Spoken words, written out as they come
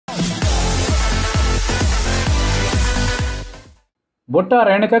బుట్టా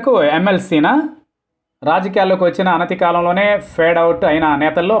రేణుకకు ఎమ్మెల్సీనా? రాజకీయాల్లోకి వచ్చిన అనతి కాలంలోనే ఫేడ్ అవుట్ అయిన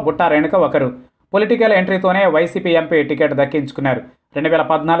నేతల్లో బుట్టా రేణుక ఒకరు. పొలిటికల్ ఎంట్రీతోనే వైసీపీ ఎంపీ టికెట్ దక్కించుకున్నారు.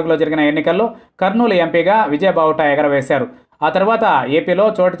 2014లో జరిగిన ఎన్నికల్లో కర్నూలు ఎంపీగా విజయబావుట ఎగరవేశారు. ఆ తర్వాత ఏపీలో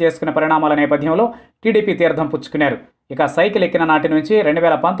చోటు చేసుకున్న పరిణామాల నేపథ్యంలో టీడీపీ తీర్థం పుచ్చుకున్నారు. ఇక సైకిల్ ఎక్కిన నాటి నుంచి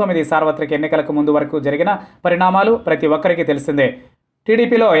 2019 సార్వత్రిక ఎన్నికలకు ముందు వరకు జరిగిన పరిణామాలు ప్రతి ఒక్కరికి తెలిసిందే.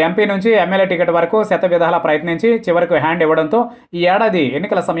 టీడీపీలో ఎంపీ నుంచి ఎమ్మెల్యే టికెట్ వరకు శతవిధాలా ప్రయత్నించి చివరకు హ్యాండ్ ఇవ్వడంతో ఈ ఏడాది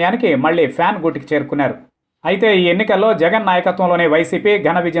ఎన్నికల సమయానికి మళ్లీ ఫ్యాన్ గూటికి చేరుకున్నారు. అయితే ఈ ఎన్నికల్లో జగన్ నాయకత్వంలోని వైసీపీ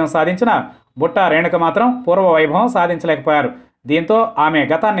ఘన విజయం సాధించిన బుట్టా రేణుక మాత్రం పూర్వ వైభవం సాధించలేకపోయారు. దీంతో ఆమె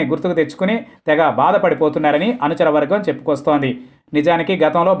గతాన్ని గుర్తుకు తెచ్చుకుని తెగ బాధపడిపోతున్నారని అనుచర వర్గం చెప్పుకొస్తోంది. నిజానికి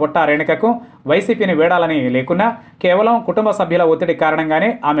గతంలో బుట్టా రేణుకకు వైసీపీని వీడాలని లేకున్నా కేవలం కుటుంబ సభ్యుల ఒత్తిడి కారణంగానే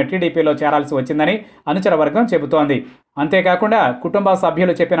ఆమె టీడీపీలో చేరాల్సి వచ్చిందని అనుచర వర్గం చెబుతోంది. అంతేకాకుండా కుటుంబ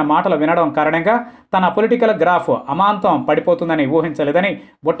సభ్యులు చెప్పిన మాటలు వినడం కారణంగా తన పొలిటికల్ గ్రాఫ్ అమాంతం పడిపోతుందని ఊహించలేదని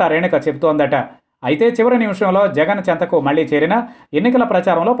బుట్టా రేణుక చెబుతోందట. అయితే చివరి నిమిషంలో జగన్ చెంతకు మళ్లీ చేరిన ఎన్నికల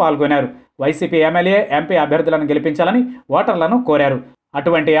ప్రచారంలో పాల్గొన్నారు. వైసీపీ ఎమ్మెల్యే, ఎంపీ అభ్యర్థులను గెలిపించాలని ఓటర్లను కోరారు.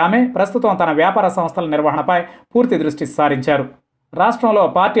 అటువంటి ఆమె ప్రస్తుతం తన వ్యాపార సంస్థల నిర్వహణపై పూర్తి దృష్టి సారించారు. రాష్ట్రంలో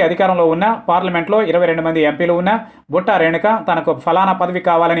పార్టీ అధికారంలో ఉన్న పార్లమెంట్లో 22 మంది ఎంపీలు ఉన్న బుట్టా రేణుక తనకు ఫలానా పదవి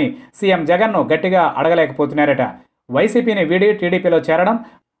కావాలని సీఎం జగన్ను గట్టిగా అడగలేకపోతున్నారట. వైసీపీని వీడి టీడీపీలో చేరడం,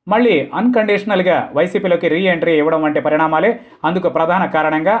 మళ్లీ అన్కండిషనల్గా వైసీపీలోకి రీ ఎంట్రీ ఇవ్వడం వంటి పరిణామాలే అందుకు ప్రధాన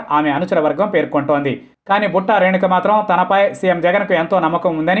కారణంగా ఆమె అనుచర వర్గం పేర్కొంటోంది. కానీ బుట్టా రేణుక మాత్రం తనపై సీఎం జగన్కు ఎంతో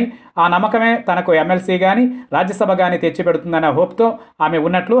నమ్మకం ఉందని, ఆ నమ్మకమే తనకు ఎమ్మెల్సీ గాని రాజ్యసభ గాని తెచ్చిపెడుతుందన్న హోప్తో ఆమె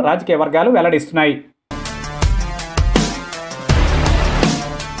ఉన్నట్లు రాజకీయ వర్గాలు వెల్లడిస్తున్నాయి.